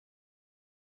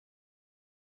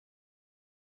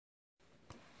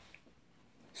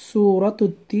سورة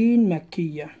التين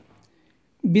مكية.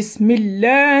 بسم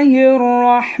الله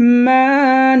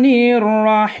الرحمن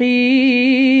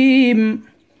الرحيم.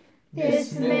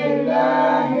 بسم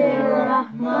الله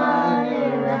الرحمن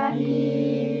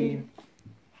الرحيم.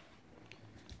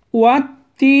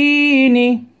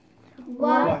 والتين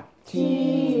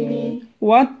والتين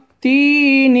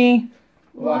والتين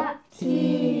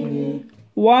والتين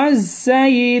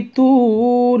والزيتون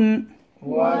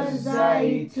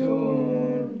والزيتون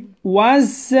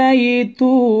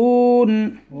والزيتون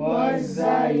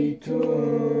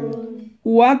والزيتون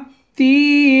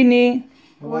والتين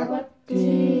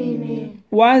والتين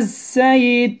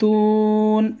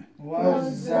والزيتون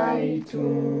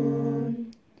والزيتون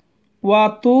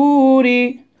وطور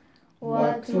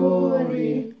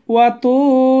وطور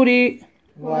وطور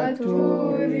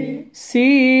وطور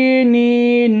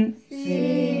سينين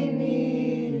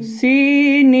سينين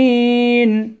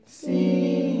سينين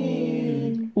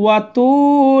سين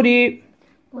وطور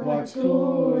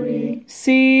وطور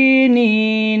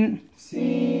سينين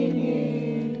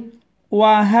سينين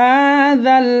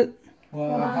وهذا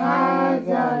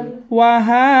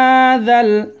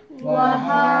وهذا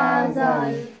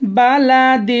وهذا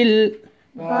البلد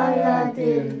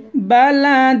بلد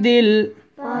بلد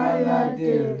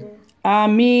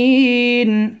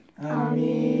أمين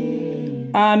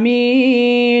أمين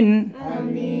أمين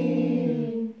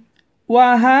أمين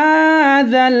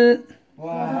وهذا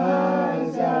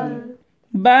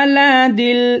البلد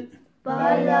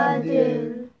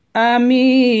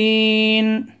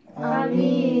أمين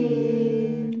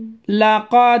أمين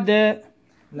لقد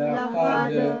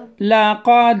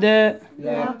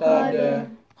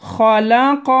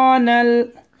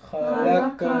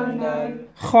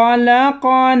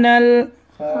خلقنا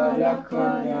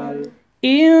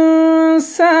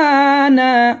الإنسان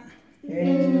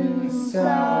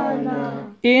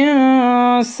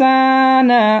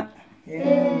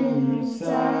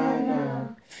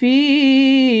في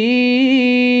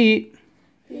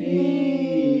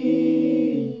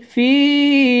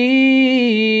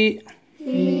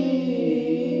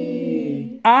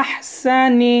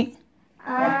أحسن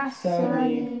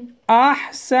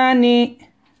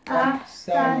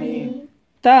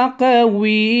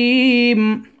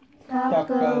تقويم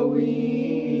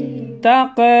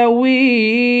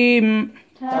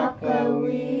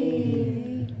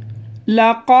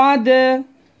لقد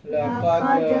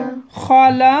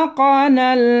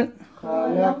خلقنا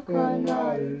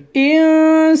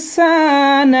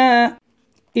الإنسان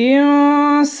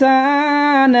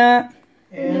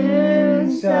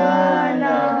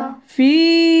في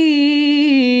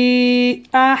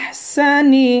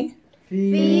أحسن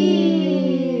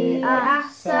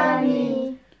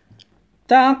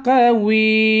تقويم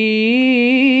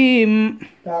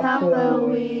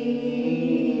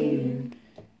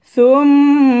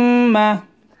ثم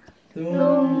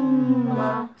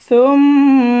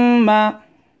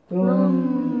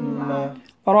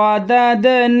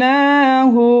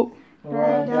رددناه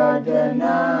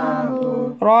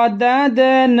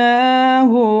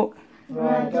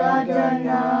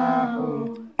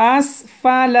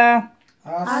أسفل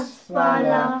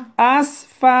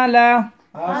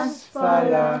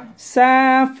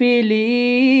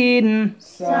سافلين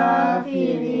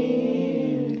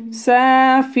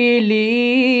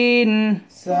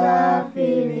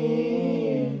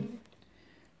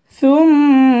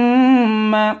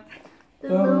ثم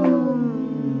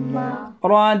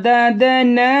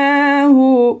رددناه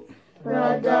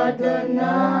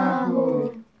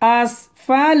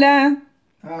أسفل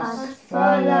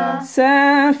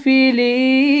سافلين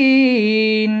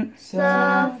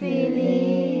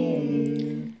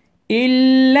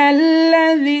إلا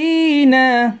الذين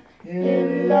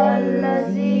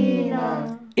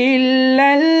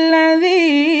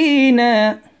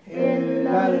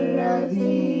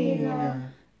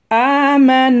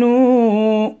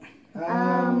آمنوا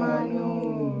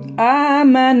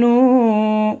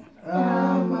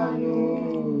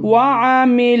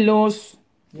وعملوا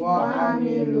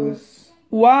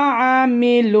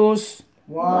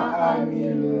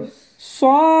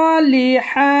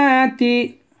الصالحات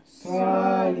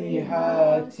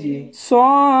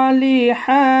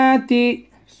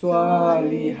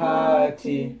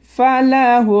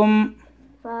فلهم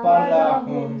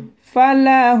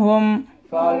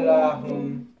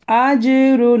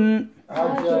أجر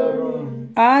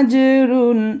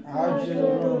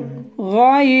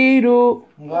غير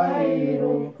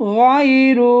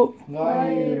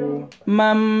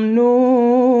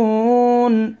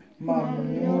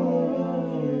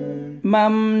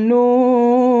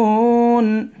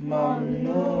ممنون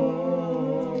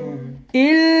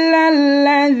إلا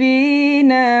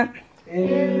الذين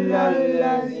إلا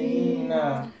الذين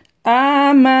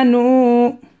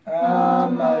آمنوا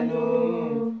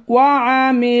آمنوا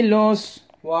وعملوا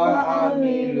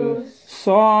وعملوا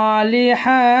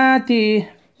الصالحات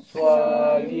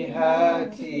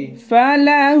الصالحات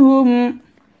فلهم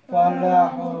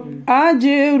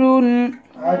أجر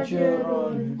أجر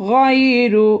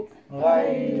غير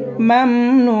غير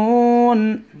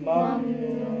ممنون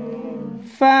ممنون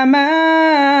فما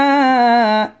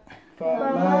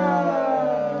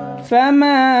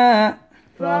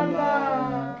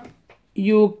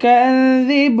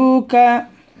يكذبك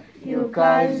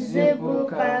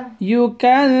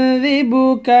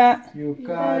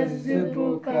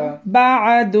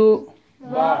بعد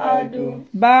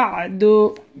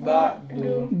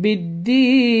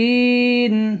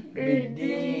بالدين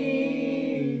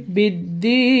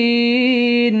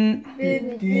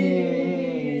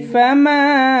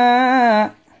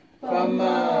فما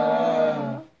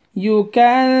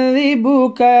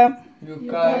يكذبك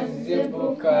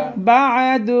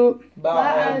بعد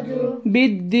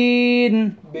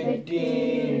بالدين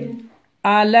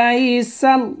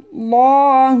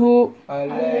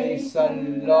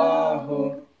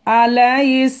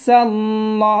أليس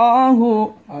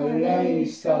الله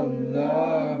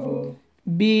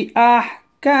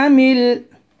بأحكم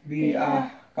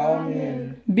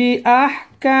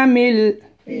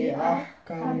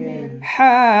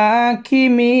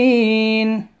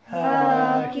الحاكمين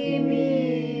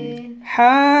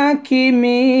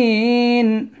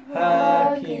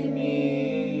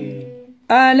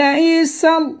أليس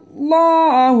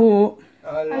الله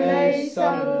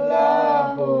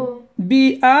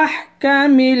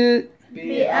بأحكم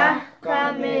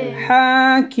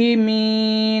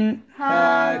الحاكمين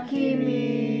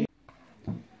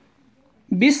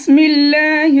بسم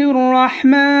الله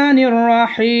الرحمن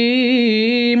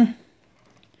الرحيم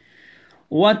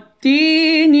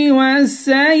والتين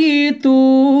والزيتون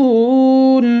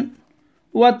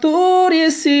وطور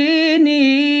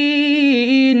سينين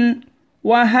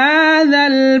وهذا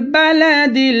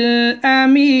البلد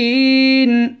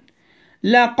الأمين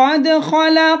لقد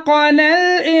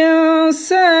خلقنا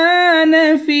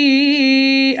الإنسان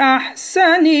في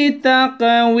أحسن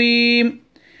تقويم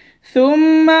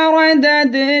ثم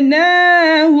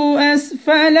رددناه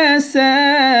أسفل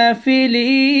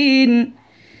سافلين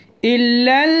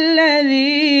إلا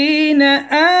الذين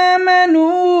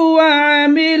آمنوا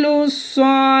وعملوا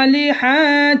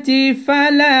الصالحات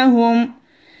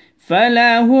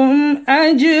فلهم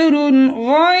أجر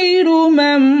غير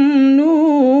ممنون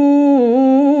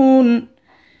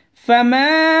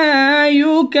فما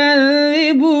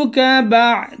يكذبك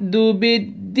بعد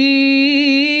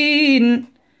بالدين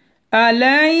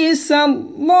أليس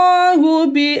الله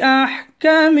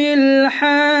بأحكم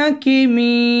الحاكمين